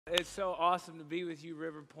It's so awesome to be with you,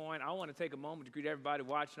 River Pointe. I want to take a moment to greet everybody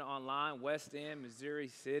watching online, West End, Missouri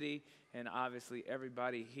City, and obviously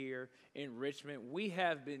everybody here in Richmond. We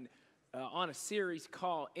have been on a series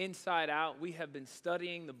called Inside Out. We have been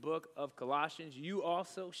studying the book of Colossians. You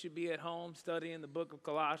also should be at home studying the book of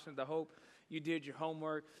Colossians. I hope you did your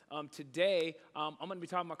homework. Today, I'm going to be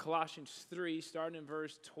talking about Colossians 3, starting in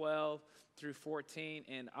verse 12 through 14.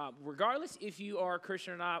 And regardless if you are a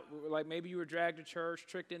Christian or not, like maybe you were dragged to church,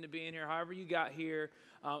 tricked into being here, however you got here,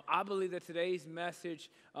 I believe that today's message,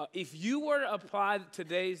 if you were to apply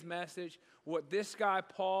today's message, what this guy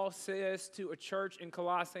Paul says to a church in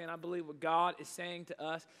Colossae, and I believe what God is saying to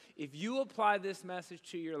us, if you apply this message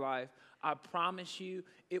to your life, I promise you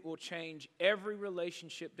it will change every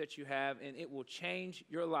relationship that you have, and it will change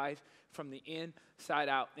your life from the inside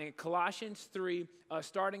out. And Colossians 3,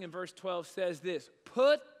 starting in verse 12, says this: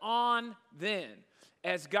 "Put on then,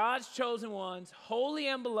 as God's chosen ones, holy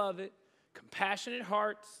and beloved, compassionate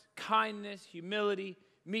hearts, kindness, humility,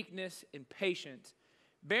 meekness, and patience,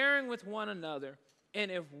 bearing with one another,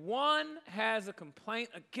 and if one has a complaint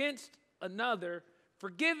against another,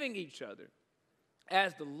 forgiving each other,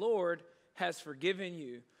 as the Lord has forgiven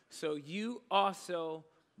you, so you also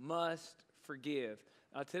must forgive."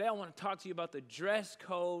 Today I want to talk to you about the dress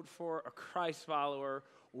code for a Christ follower,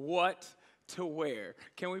 what to wear.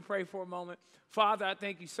 Can we pray for a moment? Father, I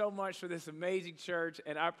thank you so much for this amazing church,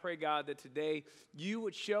 and I pray, God, that today you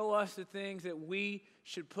would show us the things that we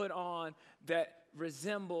should put on that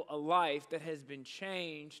resemble a life that has been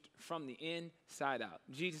changed from the inside out.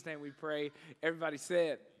 In Jesus' name we pray. Everybody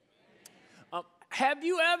said, have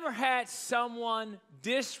you ever had someone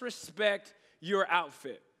disrespect your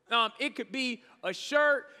outfit? It could be a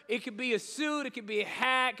shirt, it could be a suit, it could be a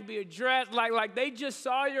hat, it could be a dress. Like they just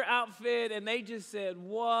saw your outfit and they just said,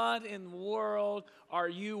 "What in the world are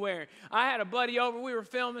you wearing?" I had a buddy over, we were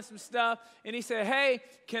filming some stuff, and he said, "Hey,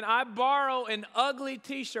 can I borrow an ugly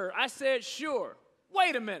t-shirt?" I said, "Sure."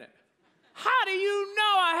 Wait a minute. How do you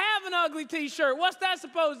know I have an ugly t-shirt? What's that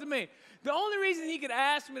supposed to mean? The only reason he could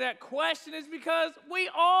ask me that question is because we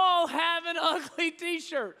all have an ugly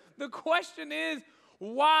t-shirt. The question is,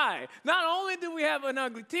 why? Not only do we have an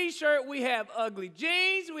ugly t-shirt, we have ugly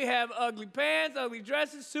jeans, we have ugly pants, ugly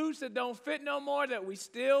dresses, suits that don't fit no more, that we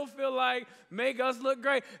still feel like make us look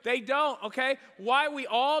great. They don't, okay? Why we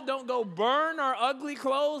all don't go burn our ugly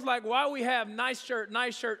clothes, like why we have nice shirt,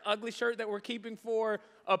 ugly shirt that we're keeping for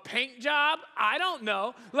a paint job, I don't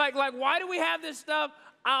know. Like why do we have this stuff?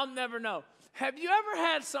 I'll never know. Have you ever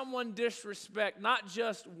had someone disrespect not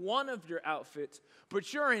just one of your outfits,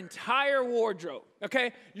 but your entire wardrobe,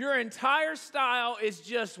 okay? Your entire style is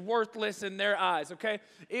just worthless in their eyes, okay?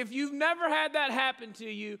 If you've never had that happen to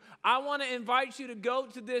you, I want to invite you to go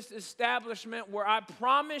to this establishment where I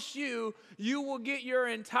promise you, you will get your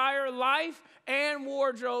entire life and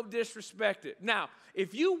wardrobe disrespected. Now,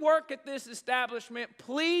 if you work at this establishment,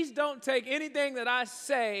 please don't take anything that I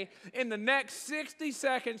say in the next 60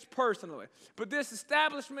 seconds personally. But this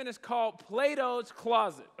establishment is called Plato's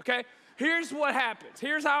Closet, okay? Here's what happens.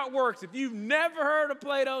 Here's how it works. If you've never heard of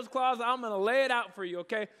Plato's Closet, I'm going to lay it out for you,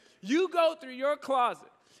 okay? You go through your closet,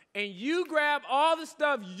 and you grab all the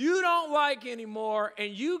stuff you don't like anymore,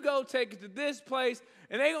 and you go take it to this place,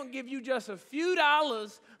 and they're going to give you just a few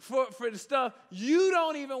dollars for the stuff you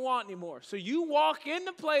don't even want anymore. So you walk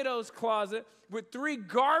into Plato's Closet with 3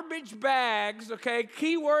 garbage bags, okay?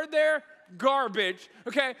 Keyword there, garbage,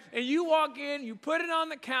 okay? And you walk in, you put it on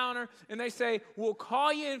the counter, and they say, "We'll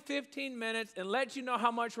call you in 15 minutes and let you know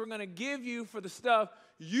how much we're going to give you for the stuff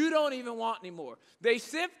you don't even want anymore." They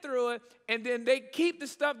sift through it, and then they keep the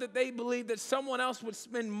stuff that they believe that someone else would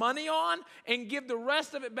spend money on and give the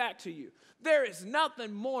rest of it back to you. There is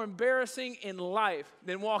nothing more embarrassing in life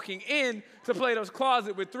than walking in to Plato's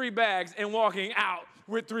Closet with 3 bags and walking out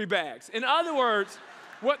with 3 bags. In other words,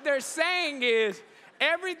 what they're saying is,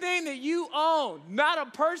 everything that you own, not a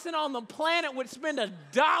person on the planet would spend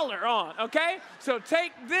 $1 on, okay? So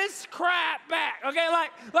take this crap back, okay?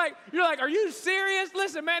 Like you're like, "Are you serious?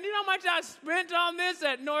 Listen, man, you know how much I spent on this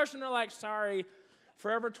at Nordstrom?" They're like, "Sorry,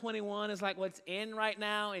 Forever 21 is like what's in right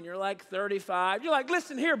now, and you're like 35. You're like,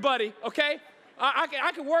 "Listen here, buddy, okay?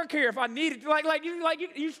 I can work here if I needed to."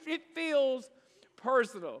 It feels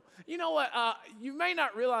personal. You know what? You may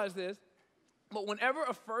not realize this, but whenever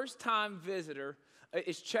a first-time visitor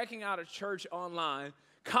is checking out a church online,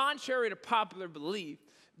 contrary to popular belief,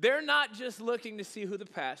 they're not just looking to see who the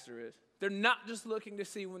pastor is. They're not just looking to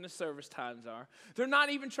see when the service times are. They're not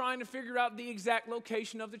even trying to figure out the exact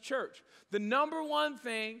location of the church. The number one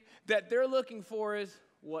thing that they're looking for is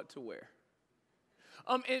what to wear.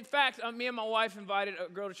 In fact, me and my wife invited a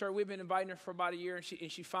girl to church. We've been inviting her for about a year, and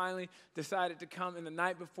she finally decided to come. And the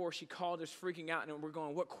night before, she called us freaking out, and we're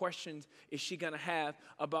going, what questions is she going to have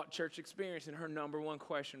about church experience? And her number one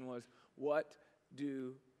question was, what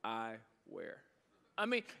do I wear? I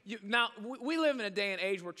mean, now, we live in a day and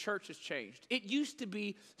age where church has changed. It used to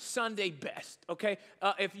be Sunday best, okay?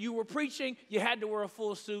 If you were preaching, you had to wear a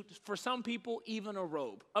full suit. For some people, even a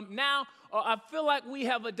robe. Now, I feel like we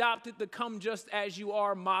have adopted the come just as you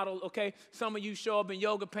are model, okay? Some of you show up in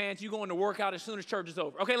yoga pants. You go into workout as soon as church is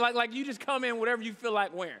over, okay? Like you just come in whatever you feel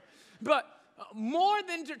like wearing. But more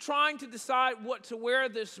than trying to decide what to wear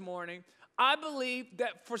this morning, I believe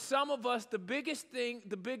that for some of us, the biggest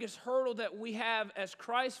hurdle that we have as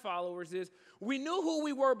Christ followers is we knew who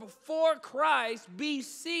we were before Christ,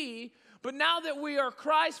 BC, but now that we are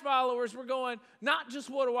Christ followers, we're going, not just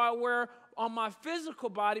what do I wear on my physical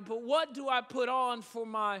body, but what do I put on for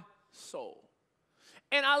my soul?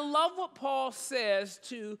 And I love what Paul says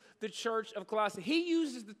to the church of Colossae. He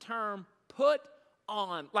uses the term put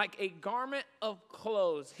on, like a garment of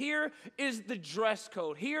clothes. Here is the dress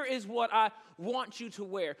code. Here is what I want you to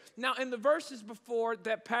wear. Now, in the verses before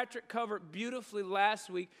that Patrick covered beautifully last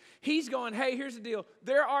week, he's going, hey, here's the deal.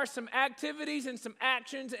 There are some activities and some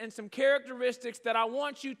actions and some characteristics that I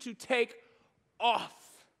want you to take off.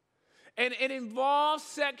 And it involves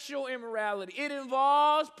sexual immorality. It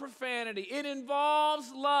involves profanity. It involves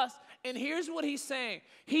lust. And here's what he's saying.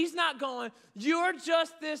 He's not going, you're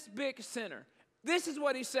just this big sinner. This is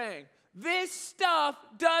what he's saying. This stuff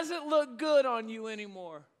doesn't look good on you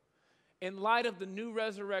anymore in light of the new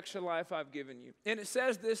resurrection life I've given you. And it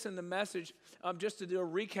says this in the message, just to do a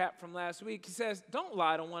recap from last week. He says, don't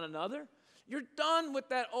lie to one another. You're done with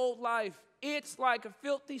that old life. It's like a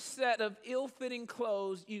filthy set of ill-fitting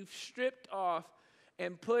clothes you've stripped off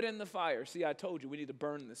and put in the fire. See, I told you we need to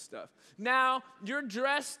burn this stuff. Now, you're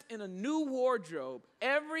dressed in a new wardrobe.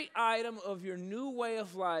 Every item of your new way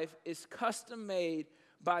of life is custom made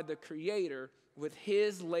by the Creator with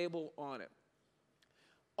His label on it.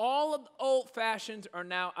 All of the old fashions are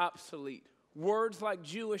now obsolete. Words like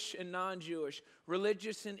Jewish and non-Jewish,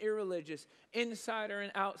 religious and irreligious, insider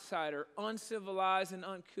and outsider, uncivilized and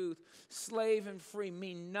uncouth, slave and free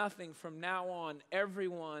mean nothing from now on.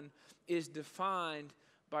 Everyone is defined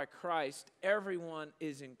by Christ. Everyone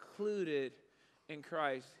is included in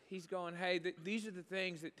Christ. He's going, hey, these are the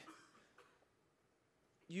things that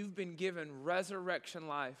you've been given resurrection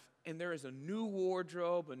life, and there is a new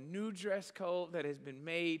wardrobe, a new dress code that has been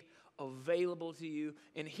made available to you.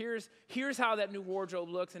 And here's how that new wardrobe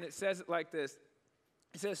looks, and it says it like this.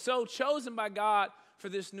 It says, so chosen by God for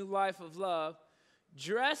this new life of love,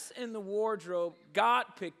 dress in the wardrobe God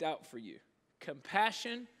picked out for you.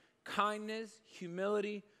 Compassion, kindness,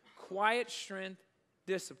 humility, quiet strength,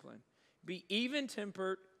 discipline. Be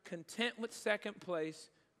even-tempered, content with second place,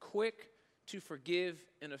 quick to forgive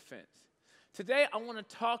an offense. Today, I want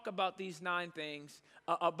to talk about these 9 things,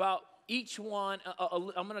 about each one.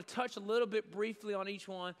 I'm going to touch a little bit briefly on each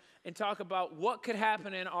one and talk about what could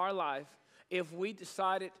happen in our life if we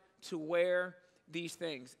decided to wear these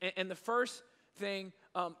things. And the first thing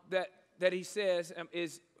that he says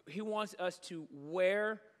is he wants us to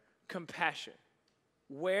wear compassion.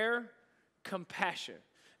 Wear compassion.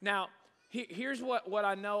 Now, here's what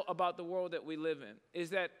I know about the world that we live in, is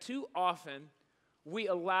that too often we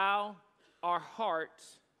allow our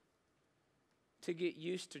hearts to get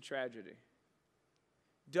used to tragedy.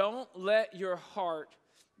 Don't let your heart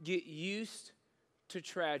get used to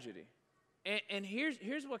tragedy. And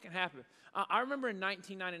here's what can happen. I remember in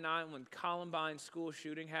 1999 when Columbine's school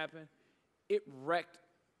shooting happened, it wrecked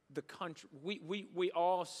the country. We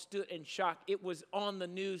all stood in shock. It was on the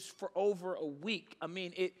news for over a week. I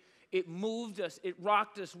mean, it moved us. It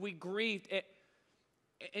rocked us. We grieved.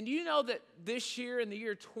 And do you know that this year, in the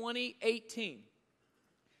year 2018,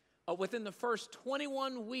 within the first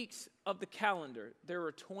 21 weeks of the calendar, there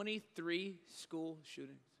were 23 school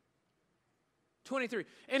shootings. 23.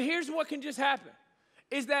 And here's what can just happen,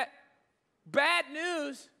 is that bad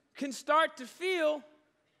news can start to feel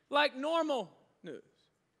like normal news.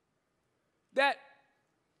 That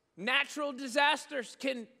natural disasters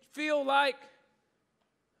can feel like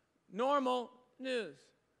normal news.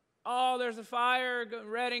 Oh, there's a fire,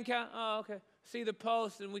 Redding County. Oh, okay. See the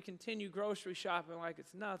post, and we continue grocery shopping like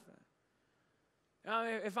it's nothing. I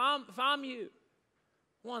mean, if I'm you,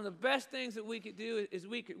 one of the best things that we could do is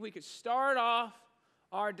we could start off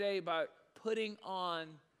our day by putting on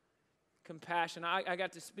compassion. I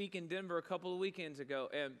got to speak in Denver a couple of weekends ago,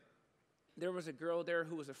 and there was a girl there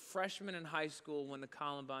who was a freshman in high school when the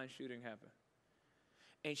Columbine shooting happened.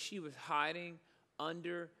 And she was hiding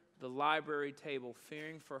under the library table,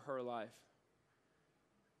 fearing for her life.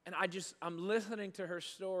 And I'm listening to her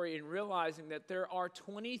story and realizing that there are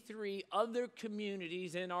 23 other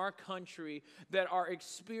communities in our country that are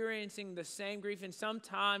experiencing the same grief. And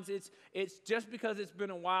sometimes it's just because it's been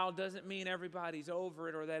a while doesn't mean everybody's over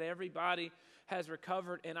it or that everybody has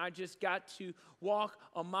recovered. And I just got to walk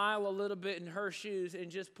a mile a little bit in her shoes and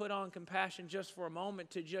just put on compassion just for a moment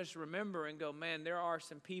to just remember and go, man, there are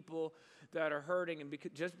some people that are hurting. And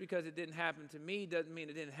just because it didn't happen to me doesn't mean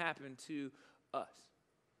it didn't happen to us.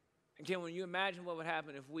 Again, when you imagine what would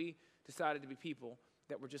happen if we decided to be people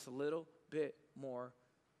that were just a little bit more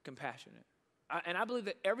compassionate. And I believe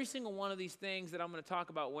that every single one of these things that I'm going to talk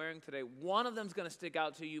about wearing today, one of them is going to stick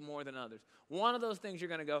out to you more than others. One of those things you're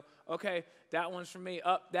going to go, okay, that one's for me.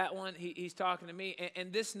 Up, that one, he's talking to me.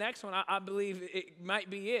 And this next one, I believe it might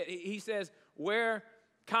be it. He says, wear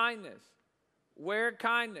kindness. Wear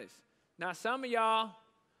kindness. Now, some of y'all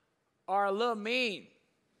are a little mean.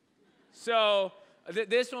 So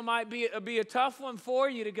this one might be a tough one for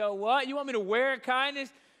you to go, what? You want me to wear kindness?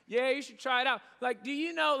 Yeah, you should try it out. Like, do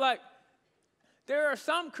you know, like, there are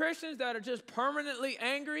some Christians that are just permanently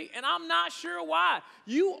angry, and I'm not sure why.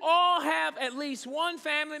 You all have at least one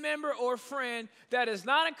family member or friend that is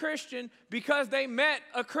not a Christian because they met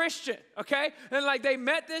a Christian, okay? And like they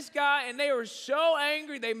met this guy, and they were so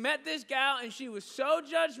angry. They met this gal, and she was so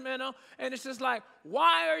judgmental, and it's just like,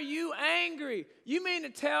 why are you angry? You mean to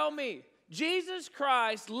tell me Jesus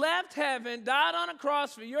Christ left heaven, died on a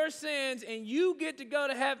cross for your sins, and you get to go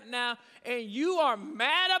to heaven now, and you are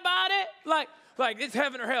mad about it? Like it's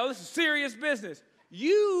heaven or hell. This is serious business.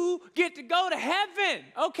 You get to go to heaven,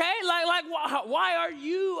 okay? Like why are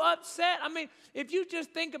you upset? I mean, if you just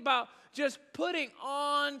think about just putting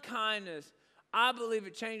on kindness, I believe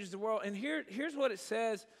it changes the world. And here's what it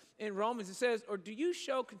says in Romans. It says, or do you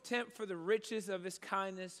show contempt for the riches of his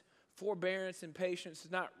kindness, forbearance, and patience,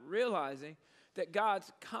 not realizing that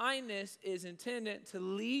God's kindness is intended to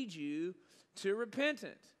lead you to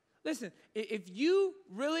repentance? Listen, if you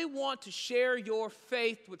really want to share your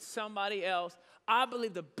faith with somebody else, I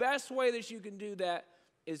believe the best way that you can do that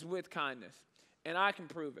is with kindness, and I can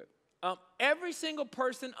prove it. Every single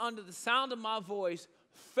person under the sound of my voice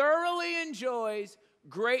thoroughly enjoys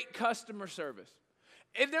great customer service.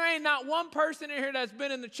 If there ain't not one person in here that's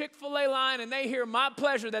been in the Chick-fil-A line and they hear my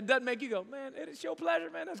pleasure, that doesn't make you go, man, it is your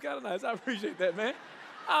pleasure, man. That's kind of nice. I appreciate that, man.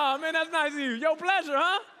 Oh, man, that's nice of you. Your pleasure,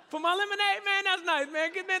 huh? For my lemonade, man, that's nice,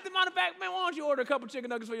 man. Get that matter of fact, man, why don't you order a couple chicken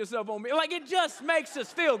nuggets for yourself on me? Like, it just makes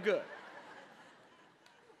us feel good.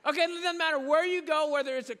 Okay, it doesn't matter where you go,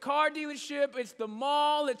 whether it's a car dealership, it's the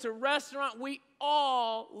mall, it's a restaurant. We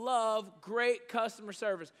all love great customer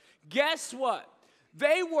service. Guess what?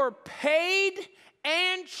 They were paid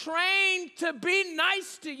and trained to be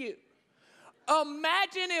nice to you.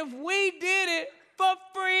 Imagine if we did it for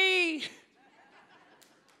free.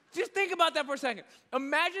 Just think about that for a second.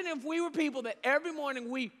 Imagine if we were people that every morning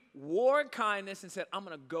we wore kindness and said, I'm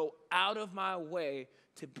going to go out of my way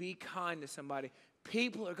to be kind to somebody.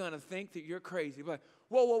 People are going to think that you're crazy. Like,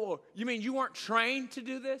 whoa. You mean you weren't trained to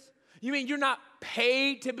do this? You mean you're not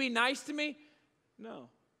paid to be nice to me? No.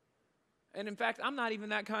 And in fact, I'm not even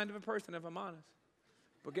that kind of a person, if I'm honest.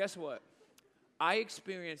 But guess what? I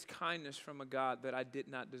experienced kindness from a God that I did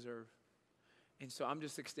not deserve. And so I'm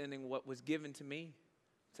just extending what was given to me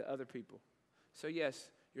to other people. So yes,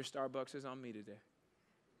 your Starbucks is on me today.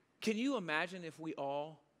 Can you imagine if we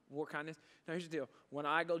all wore kindness? Now here's the deal. When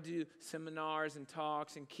I go do seminars and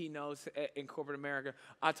talks and keynotes in corporate America,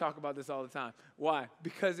 I talk about this all the time. Why?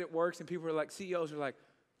 Because it works, and people are like, CEOs are like,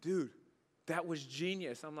 dude, that was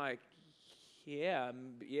genius. I'm like, yeah,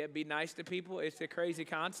 be nice to people. It's a crazy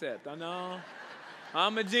concept. I know.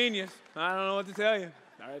 I'm a genius. I don't know what to tell you.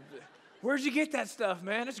 Where'd you get that stuff,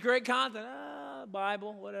 man? It's great content.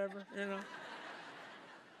 Bible, whatever, you know.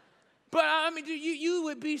 But I mean, you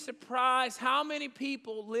would be surprised how many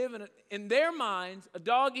people live in their minds a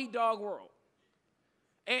dog-eat-dog world.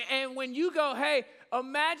 And when you go, hey,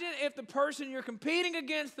 imagine if the person you're competing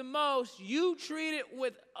against the most, you treat it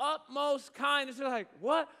with utmost kindness. They're like,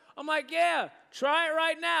 what? I'm like, yeah, try it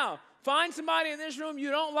right now. Find somebody in this room you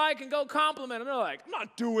don't like and go compliment them. They're like, I'm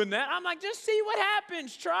not doing that. I'm like, just see what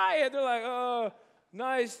happens. Try it. They're like, oh,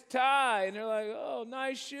 nice tie. And they're like, oh,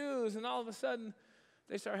 nice shoes. And all of a sudden,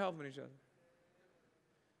 they start helping each other.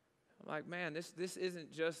 I'm like, man, this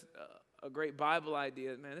isn't just a great Bible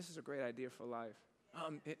idea. Man, this is a great idea for life.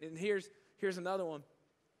 And here's another one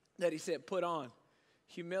that he said, put on.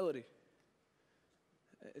 Humility.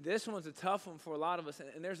 This one's a tough one for a lot of us.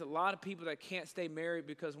 And there's a lot of people that can't stay married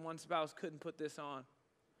because one spouse couldn't put this on.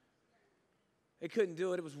 They couldn't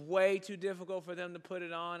do it. It was way too difficult for them to put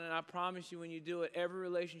it on. And I promise you, when you do it, every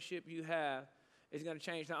relationship you have is going to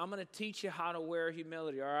change. Now, I'm going to teach you how to wear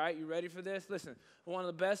humility, all right? You ready for this? Listen, one of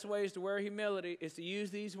the best ways to wear humility is to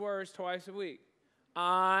use these words twice a week.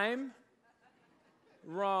 I'm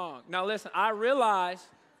wrong. Now, listen, I realize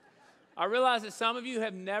that some of you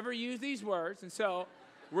have never used these words, and so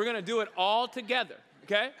we're going to do it all together,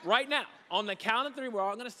 okay? Right now, on the count of 3, we're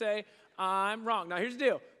all going to say, I'm wrong. Now, here's the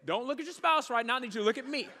deal. Don't look at your spouse right now. I need you to look at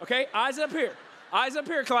me, okay? Eyes up here. Eyes up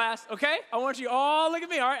here, class, okay? I want you all to look at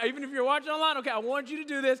me, all right? Even if you're watching online, okay? I want you to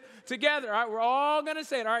do this together, all right? We're all going to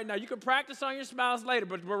say it, all right? Now, you can practice on your spouse later,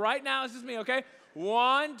 but right now, it's just me, okay?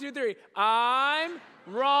 1, 2, 3. I'm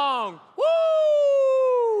wrong.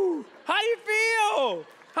 Woo! How do you feel?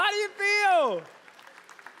 How do you feel?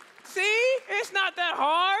 See? It's not that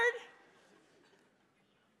hard.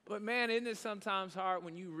 But man, isn't it sometimes hard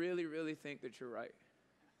when you really, really think that you're right?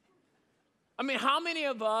 I mean, how many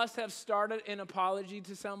of us have started an apology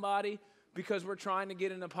to somebody because we're trying to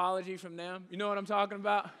get an apology from them? You know what I'm talking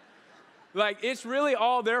about? Like, it's really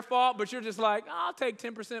all their fault, but you're just like, I'll take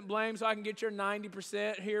 10% blame so I can get your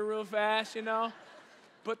 90% here real fast, you know?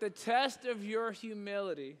 But the test of your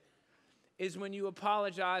humility is when you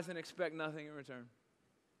apologize and expect nothing in return.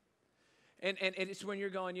 And it's when you're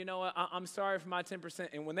going, you know what, I'm sorry for my 10%.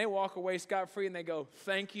 And when they walk away scot-free and they go,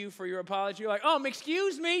 thank you for your apology, you're like,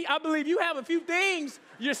 excuse me, I believe you have a few things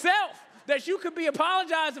yourself that you could be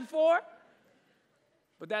apologizing for.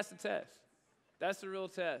 But that's the test. That's the real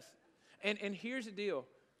test. And here's the deal.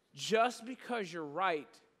 Just because you're right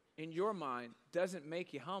in your mind doesn't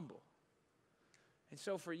make you humble. And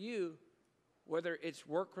so for you, whether it's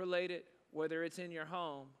work-related, whether it's in your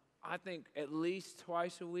home, I think at least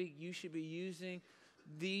twice a week you should be using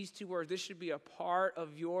these 2 words. This should be a part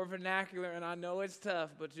of your vernacular, and I know it's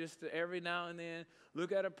tough, but just to every now and then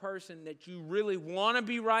look at a person that you really want to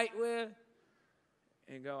be right with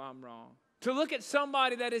and go, I'm wrong. To look at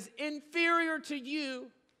somebody that is inferior to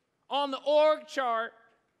you on the org chart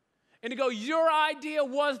and to go, your idea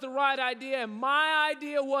was the right idea and my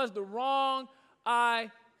idea was the wrong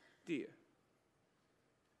idea.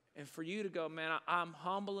 And for you to go, man, I'm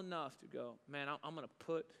humble enough to go, man, I'm going to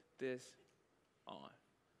put this on.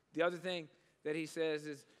 The other thing that he says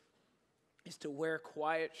is to wear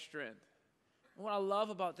quiet strength. And what I love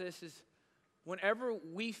about this is whenever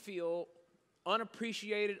we feel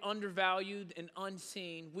unappreciated, undervalued, and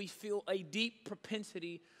unseen, we feel a deep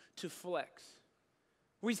propensity to flex.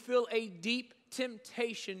 We feel a deep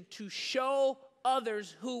temptation to show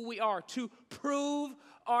others who we are, to prove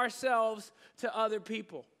ourselves to other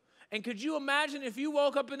people. And could you imagine if you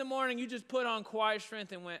woke up in the morning, you just put on quiet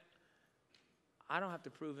strength and went, I don't have to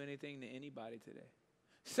prove anything to anybody today.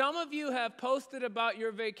 Some of you have posted about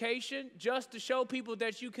your vacation just to show people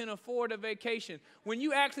that you can afford a vacation when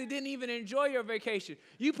you actually didn't even enjoy your vacation.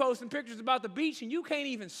 You posting pictures about the beach and you can't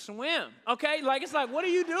even swim, okay? Like, it's like, what are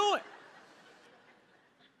you doing?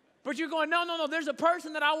 But you're going, no, there's a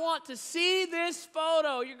person that I want to see this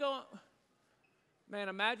photo. You're going, man,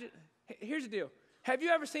 imagine. Here's the deal. Have you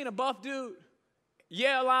ever seen a buff dude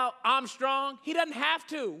yell out, I'm strong? He doesn't have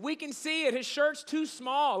to. We can see it. His shirt's too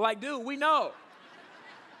small. Like, dude, we know.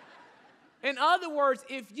 In other words,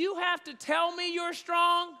 if you have to tell me you're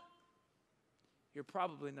strong, you're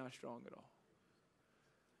probably not strong at all.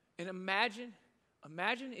 And imagine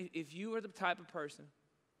if you were the type of person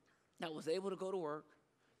that was able to go to work,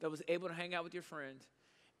 that was able to hang out with your friends,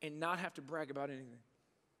 and not have to brag about anything.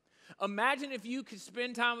 Imagine if you could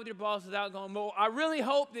spend time with your boss without going, well, I really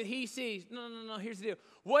hope that he sees. No, here's the deal.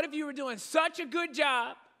 What if you were doing such a good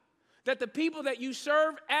job that the people that you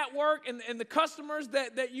serve at work and the customers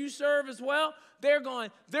that you serve as well, they're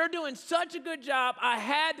doing such a good job, I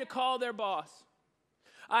had to call their boss.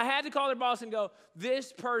 I had to call their boss and go,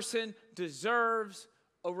 this person deserves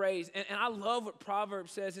a raise. And I love what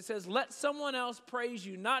Proverbs says. It says, let someone else praise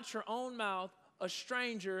you, not your own mouth, a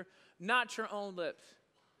stranger, not your own lips.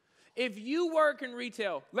 If you work in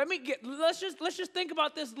retail, let's just think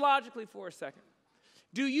about this logically for a second.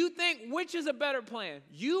 Do you think which is a better plan?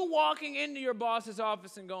 You walking into your boss's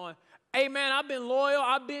office and going, hey man, I've been loyal,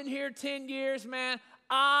 I've been here 10 years, man,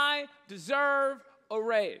 I deserve a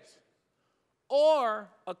raise. Or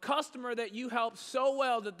a customer that you help so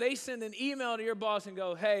well that they send an email to your boss and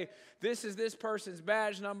go, hey, this is this person's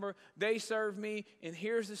badge number. They served me, and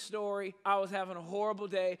here's the story. I was having a horrible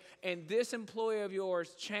day, and this employee of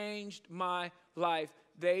yours changed my life.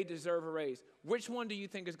 They deserve a raise. Which one do you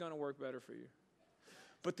think is going to work better for you?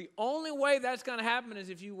 But the only way that's going to happen is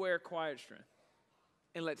if you wear quiet strength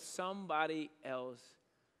and let somebody else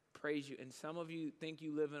praise you. And some of you think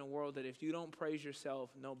you live in a world that if you don't praise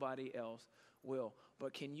yourself, nobody else will.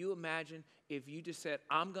 But can you imagine if you just said,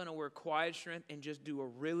 I'm going to wear quiet strength and just do a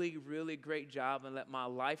really, really great job and let my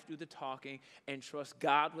life do the talking and trust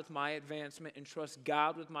God with my advancement and trust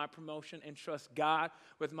God with my promotion and trust God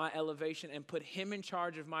with my elevation and put him in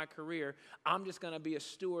charge of my career. I'm just going to be a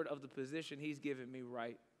steward of the position he's given me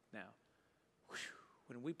right now. Whew.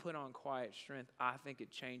 When we put on quiet strength, I think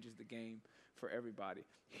it changes the game for everybody.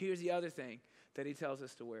 Here's the other thing that he tells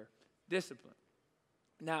us to wear: discipline.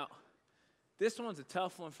 Now, this one's a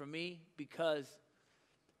tough one for me because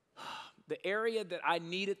the area that I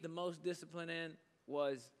needed the most discipline in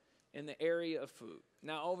was in the area of food.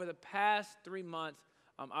 Now, over the past 3 months,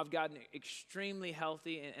 I've gotten extremely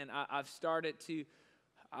healthy, and I've started to,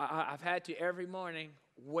 I've had to every morning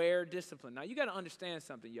wear discipline. Now, you got to understand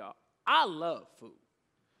something, y'all. I love food.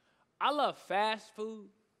 I love fast food.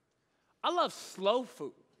 I love slow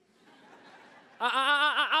food.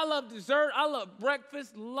 I love dessert. I love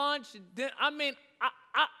breakfast, lunch, dinner. I mean,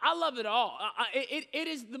 I love it all. It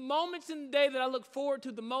is the moments in the day that I look forward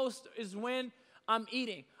to the most is when I'm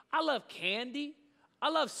eating. I love candy. I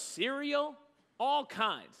love cereal, all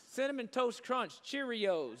kinds. Cinnamon Toast Crunch,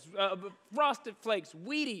 Cheerios, Frosted Flakes,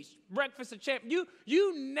 Wheaties, Breakfast of Champions.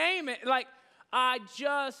 You name it. Like, I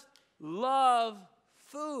just love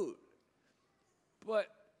food. But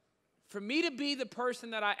for me to be the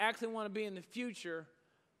person that I actually want to be in the future,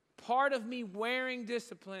 part of me wearing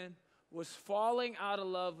discipline was falling out of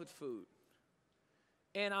love with food.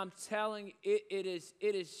 And I'm telling you, it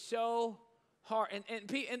is so hard.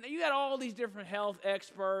 And you got all these different health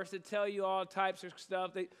experts that tell you all types of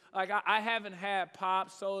stuff. I haven't had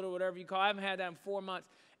pop, soda, whatever you call it. I haven't had that in 4 months.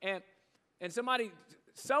 And somebody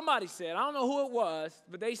said, I don't know who it was,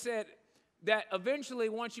 but they said that eventually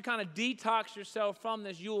once you kind of detox yourself from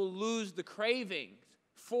this, you will lose the cravings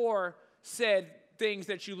for said things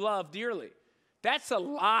that you love dearly. That's a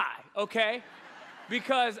lie, okay?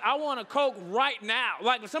 Because I want a Coke right now.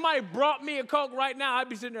 Like, if somebody brought me a Coke right now, I'd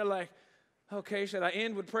be sitting there like, okay, should I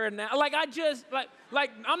end with prayer now? Like,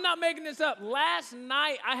 I'm not making this up. Last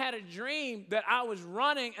night, I had a dream that I was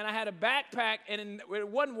running, and I had a backpack, and it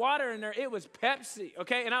wasn't water in there. It was Pepsi,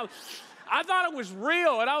 okay? And I thought it was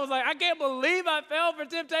real, and I was like, I can't believe I fell for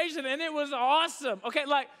temptation, and it was awesome. Okay,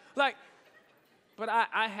 but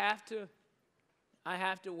I have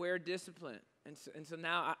to wear discipline, and so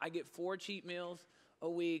now I get 4 cheat meals a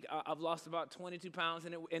week. I've lost about 22 pounds,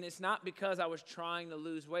 and it's not because I was trying to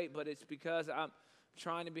lose weight, but it's because I'm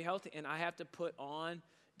trying to be healthy, and I have to put on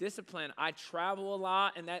discipline. I travel a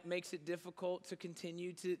lot, and that makes it difficult to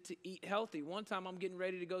continue to eat healthy. One time I'm getting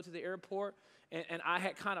ready to go to the airport, and I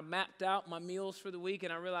had kind of mapped out my meals for the week,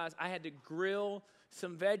 and I realized I had to grill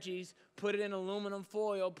some veggies, put it in aluminum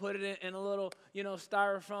foil, put it in a little,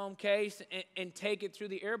 styrofoam case, and take it through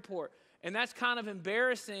the airport. And that's kind of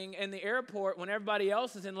embarrassing in the airport when everybody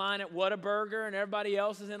else is in line at Whataburger and everybody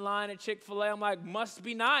else is in line at Chick-fil-A. I'm like, must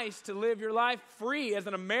be nice to live your life free as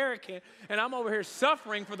an American, and I'm over here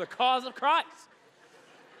suffering for the cause of Christ.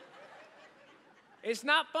 It's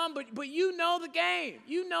not fun, but you know the game.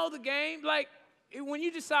 You know the game. Like, when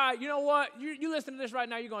you decide, you know what, you listen to this right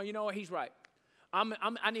now, you're going, you know what, he's right.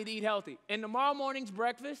 I need to eat healthy. And tomorrow morning's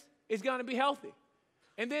breakfast is going to be healthy.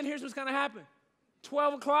 And then here's what's going to happen.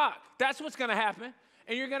 12 o'clock, that's what's going to happen.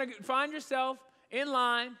 And you're going to find yourself in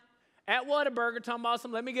line at Whataburger talking about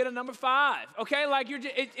let me get a number 5. Okay, like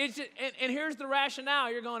and here's the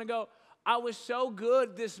rationale. You're going to go, I was so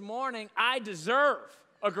good this morning, I deserve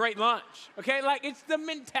a great lunch. Okay, like it's the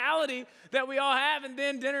mentality that we all have. And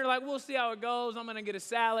then dinner, like, we'll see how it goes. I'm going to get a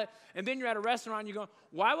salad. And then you're at a restaurant, you're going,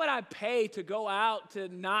 why would I pay to go out to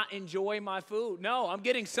not enjoy my food? No, I'm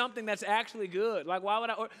getting something that's actually good. Like, why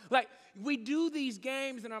would I? Like, we do these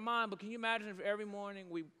games in our mind, but can you imagine if every morning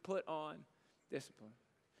we put on discipline?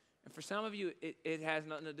 And for some of you, it has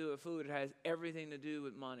nothing to do with food. It has everything to do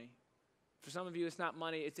with money. For some of you, it's not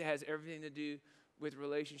money. It has everything to do with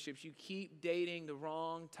relationships. You keep dating the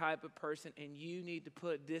wrong type of person, and you need to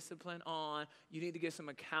put discipline on. You need to get some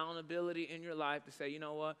accountability in your life to say, you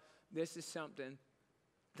know what, this is something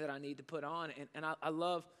that I need to put on. And I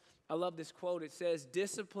love this quote. It says,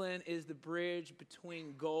 discipline is the bridge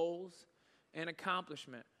between goals and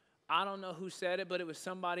accomplishment. I don't know who said it, but it was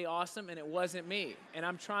somebody awesome, and it wasn't me. And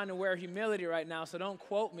I'm trying to wear humility right now, so don't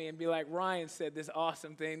quote me and be like, Ryan said this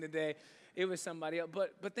awesome thing today. It was somebody else.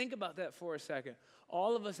 But think about that for a second.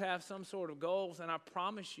 All of us have some sort of goals, and I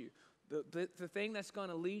promise you, the thing that's going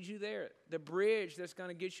to lead you there, the bridge that's going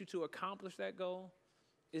to get you to accomplish that goal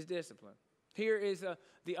is discipline. Here is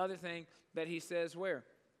the other thing that he says where.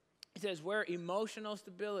 He says where emotional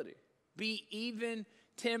stability, be even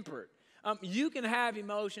tempered. You can have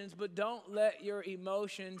emotions, but don't let your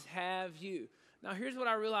emotions have you. Now, here's what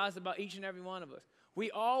I realized about each and every one of us. We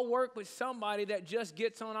all work with somebody that just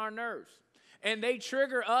gets on our nerves. And they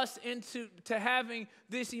trigger us into having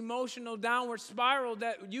this emotional downward spiral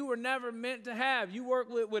that you were never meant to have. You work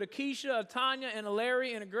with a Keisha, a Tanya, and a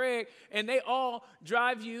Larry, and a Greg, and they all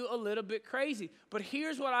drive you a little bit crazy. But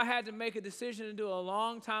here's what I had to make a decision to do a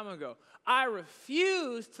long time ago. I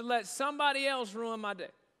refuse to let somebody else ruin my day.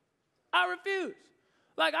 I refuse.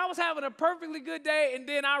 Like I was having a perfectly good day, and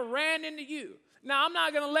then I ran into you. Now, I'm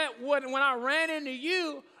not going to let when I ran into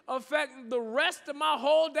you affect the rest of my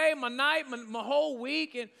whole day, my night, my whole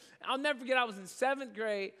week. And I'll never forget, I was in 7th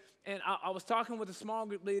grade, and I was talking with a small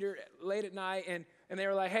group leader late at night, and they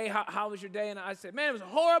were like, hey, how was your day? And I said, man, it was a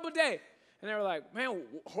horrible day. And they were like, man,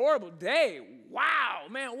 horrible day. Wow,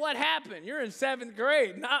 man, what happened? You're in 7th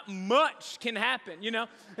grade. Not much can happen, you know?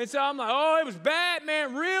 And so I'm like, oh, it was bad,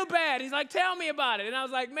 man, real bad. He's like, tell me about it. And I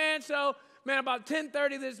was like, man, about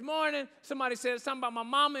 10:30 this morning, somebody said something about my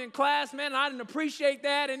mama in class, man, and I didn't appreciate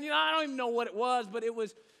that. And, I don't even know what it was, but it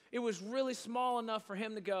was really small enough for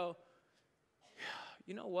him to go,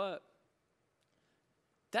 you know what?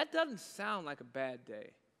 That doesn't sound like a bad day.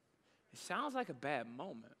 It sounds like a bad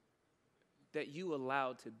moment that you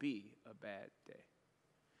allowed to be a bad day.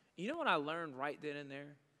 You know what I learned right then and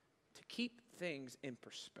there? To keep things in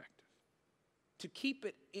perspective. To keep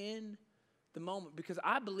it in the moment, because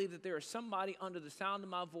I believe that there is somebody under the sound of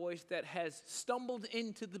my voice that has stumbled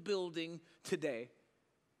into the building today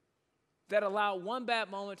that allowed one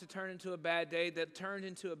bad moment to turn into a bad day, that turned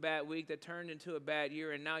into a bad week, that turned into a bad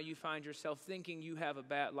year, and now you find yourself thinking you have a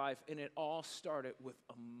bad life, and it all started with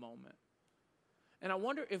a moment. And I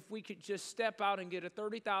wonder if we could just step out and get a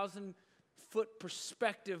 30,000-foot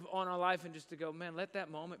perspective on our life and just to go, man, let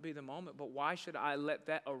that moment be the moment, but why should I let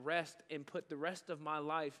that arrest and put the rest of my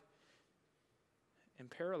life and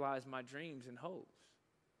paralyze my dreams and hopes?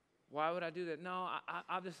 Why would I do that? No,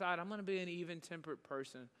 I've decided I'm going to be an even-tempered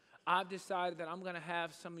person. I've decided that I'm going to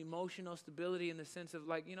have some emotional stability in the sense of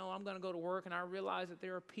like, I'm going to go to work and I realize that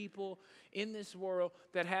there are people in this world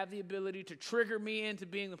that have the ability to trigger me into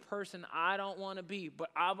being the person I don't want to be. But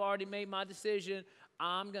I've already made my decision.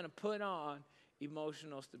 I'm going to put on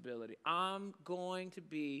emotional stability. I'm going to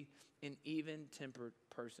be an even-tempered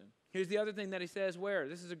person. Here's the other thing that he says, wear.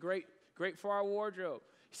 This is a great for our wardrobe.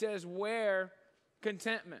 He says, wear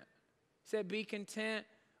contentment. He said, be content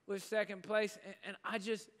with second place. And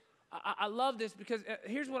I love this because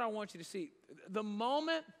here's what I want you to see. The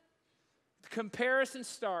moment comparison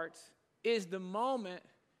starts is the moment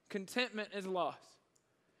contentment is lost.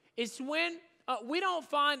 It's when we don't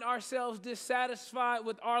find ourselves dissatisfied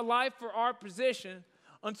with our life or our position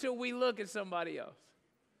until we look at somebody else.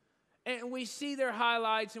 And we see their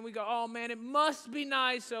highlights and we go, oh man, it must be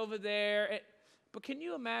nice over there. But can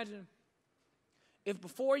you imagine if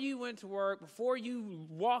before you went to work, before you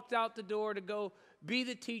walked out the door to go be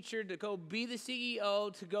the teacher, to go be the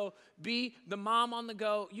CEO, to go be the mom on the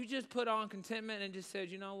go, you just put on contentment and just said,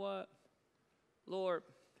 you know what, Lord,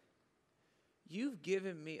 you've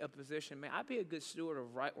given me a position. May I be a good steward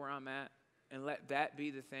of right where I'm at and let that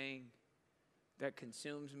be the thing that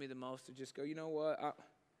consumes me the most, to just go, you know what,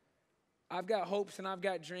 I've got hopes and I've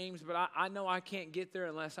got dreams, but I know I can't get there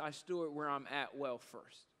unless I steward where I'm at well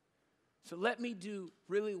first. So let me do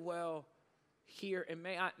really well here, and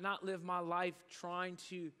may I not live my life trying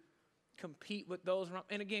to compete with those around.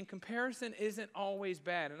 And again, comparison isn't always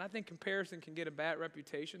bad, and I think comparison can get a bad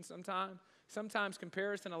reputation sometimes. Sometimes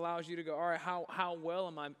comparison allows you to go, all right, how well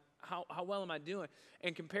am I doing?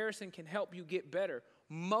 And comparison can help you get better.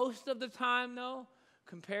 Most of the time, though,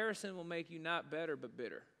 comparison will make you not better but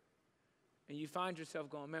bitter. And you find yourself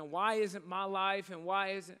going, man, why isn't my life and why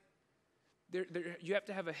isn't you have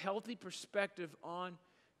to have a healthy perspective on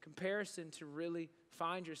comparison to really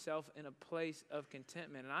find yourself in a place of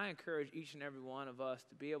contentment. And I encourage each and every one of us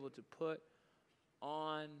to be able to put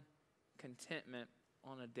on contentment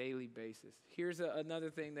on a daily basis. Here's another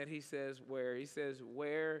thing that he says, wear. He says,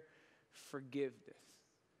 wear forgiveness.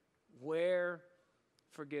 Wear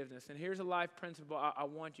forgiveness. And here's a life principle I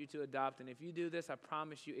want you to adopt. And if you do this, I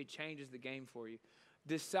promise you, it changes the game for you.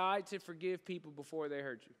 Decide to forgive people before they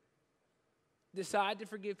hurt you. Decide to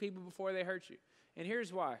forgive people before they hurt you. And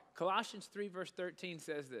here's why. Colossians 3 verse 13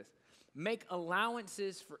 says this. Make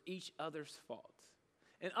allowances for each other's faults.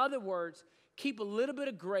 In other words, keep a little bit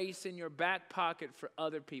of grace in your back pocket for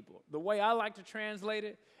other people. The way I like to translate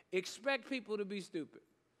it, expect people to be stupid.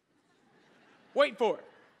 Wait for it.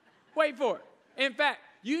 Wait for it. In fact,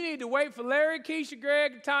 you need to wait for Larry, Keisha,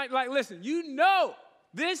 Greg, Tanya. Like, listen, you know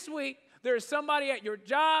this week There is somebody at your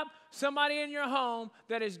job, somebody in your home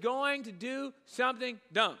that is going to do something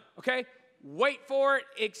dumb, okay? Wait for it,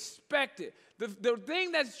 expect it. The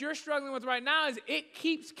thing that you're struggling with right now is it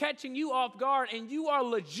keeps catching you off guard, and you are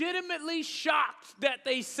legitimately shocked that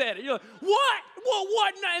they said it. You're like, what? Well,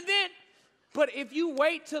 what? And then, but if you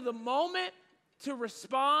wait till the moment to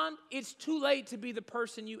respond, it's too late to be the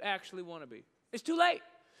person you actually want to be. It's too late.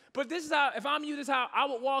 But this is how, if I'm you, this is how I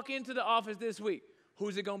would walk into the office this week.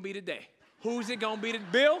 Who's it going to be today? Who's it going to be today?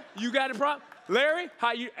 Bill, you got a problem? Larry,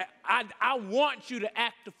 I want you to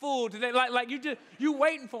act the fool today. Like you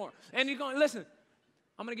waiting for him. And you're going, listen,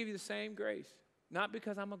 I'm going to give you the same grace. Not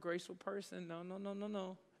because I'm a graceful person.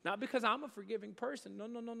 No. Not because I'm a forgiving person.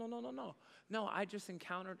 No. No, I just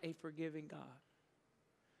encountered a forgiving God.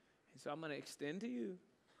 And so I'm going to extend to you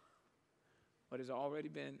what has already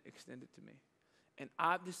been extended to me. And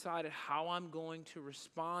I've decided how I'm going to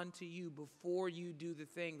respond to you before you do the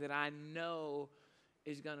thing that I know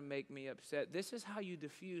is going to make me upset. This is how you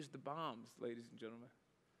defuse the bombs, ladies and gentlemen.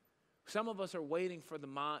 Some of us are waiting for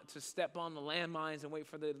to step on the landmines and wait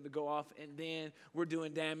for them to go off, and then we're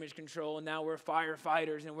doing damage control, and now we're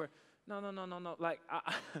firefighters, and we're, no. Like,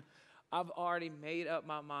 I've already made up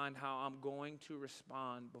my mind how I'm going to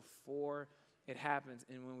respond before it happens,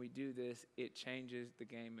 and when we do this, it changes the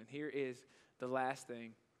game. And here is the last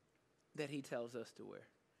thing that he tells us to wear.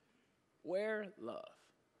 Wear love.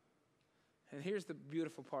 And here's the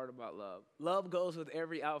beautiful part about love. Love goes with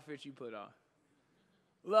every outfit you put on.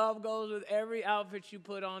 Love goes with every outfit you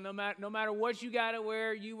put on. No matter what you got to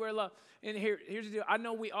wear, you wear love. And here's the deal. I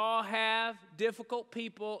know we all have difficult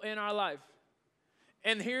people in our life.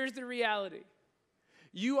 And here's the reality.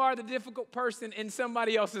 You are the difficult person in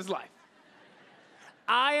somebody else's life.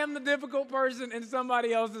 I am the difficult person in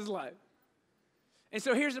somebody else's life. And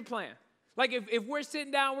so here's the plan. Like if we're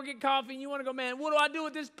sitting down, we're getting coffee, and you want to go, man, what do I do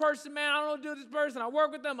with this person, man? I don't know what to do with this person. I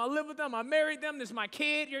work with them. I live with them. I married them. This is my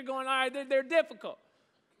kid. You're going, all right, they're difficult.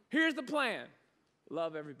 Here's the plan.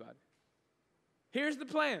 Love everybody. Here's the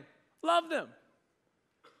plan. Love them.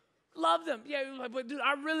 Love them. Yeah, you're like, but dude,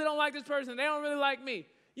 I really don't like this person. They don't really like me.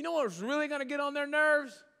 You know what's really going to get on their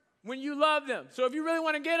nerves? When you love them. So if you really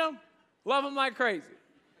want to get them, love them like crazy.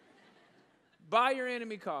 Buy your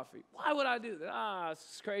enemy coffee. Why would I do that? It's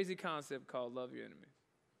this crazy concept called love your enemies.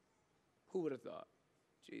 Who would have thought?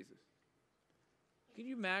 Jesus. Can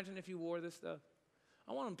you imagine if you wore this stuff?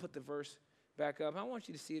 I want to put the verse back up. I want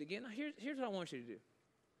you to see it again. Now, here's what I want you to do.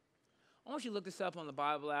 I want you to look this up on the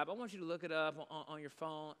Bible app. I want you to look it up on your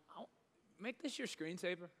phone. Make this your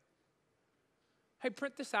screensaver. Hey,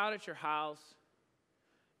 print this out at your house.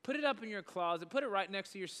 Put it up in your closet. Put it right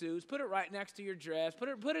next to your suits. Put it right next to your dress. Put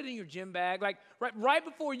it in your gym bag. Like right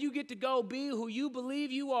before you get to go be who you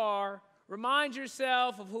believe you are, remind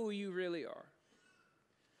yourself of who you really are.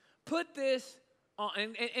 Put this on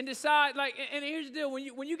and decide, like, and here's the deal.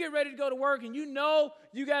 When you get ready to go to work and you know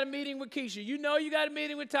you got a meeting with Keisha, you know you got a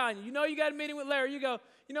meeting with Tanya, you know you got a meeting with Larry, you go,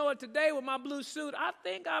 you know what, today with my blue suit, I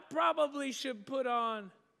think I probably should put on,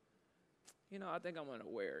 I think I'm going to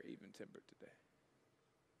wear even-tempered today.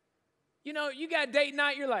 You know, you got date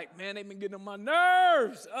night, you're like, man, they've been getting on my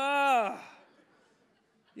nerves.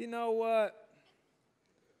 You know what?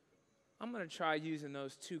 I'm going to try using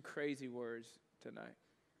those two crazy words tonight.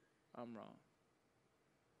 I'm wrong.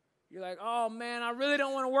 You're like, oh, man, I really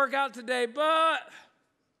don't want to work out today, but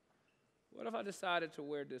what if I decided to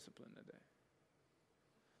wear discipline today?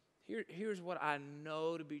 Here's what I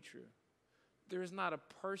know to be true. There is not a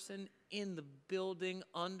person in the building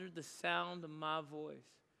under the sound of my voice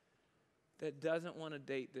that doesn't want to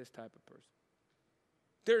date this type of person.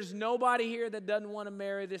 There's nobody here that doesn't want to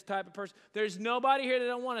marry this type of person. There's nobody here that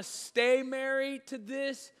doesn't want to stay married to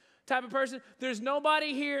this type of person. There's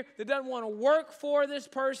nobody here that doesn't want to work for this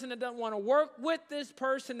person, that doesn't want to work with this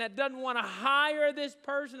person, that doesn't want to hire this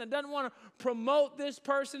person, that doesn't want to promote this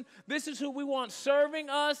person. This is who we want serving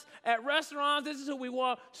us at restaurants. This is who we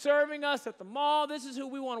want serving us at the mall. This is who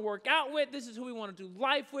we want to work out with. This is who we want to do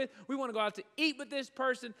life with. We want to go out to eat with this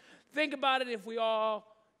person. Think about it if we all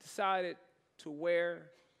decided to wear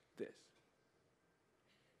this.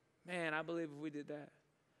 Man, I believe if we did that,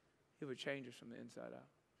 it would change us from the inside out.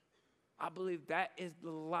 I believe that is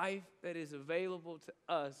the life that is available to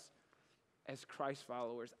us as Christ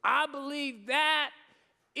followers. I believe that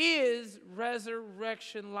is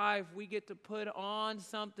resurrection life. We get to put on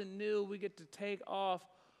something new. We get to take off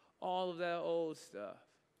all of that old stuff.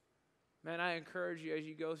 Man, I encourage you as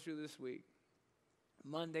you go through this week,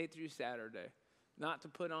 Monday through Saturday, not to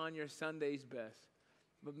put on your Sunday's best.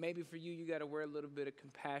 But maybe for you, you got to wear a little bit of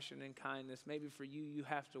compassion and kindness. Maybe for you, you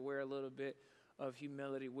have to wear a little bit of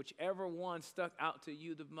humility. Whichever one stuck out to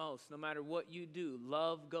you the most, no matter what you do,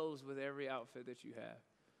 love goes with every outfit that you have.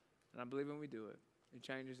 And I believe when we do it, it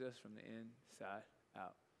changes us from the inside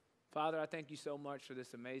out. Father, I thank you so much for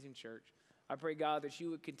this amazing church. I pray, God, that you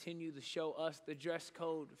would continue to show us the dress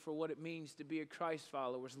code for what it means to be a Christ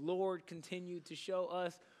follower. Lord, continue to show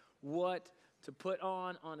us what to put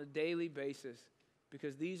on a daily basis,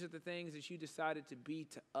 because these are the things that you decided to be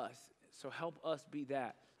to us. So help us be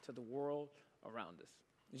that to the world around us.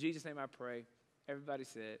 In Jesus' name I pray. Everybody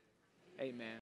said, amen.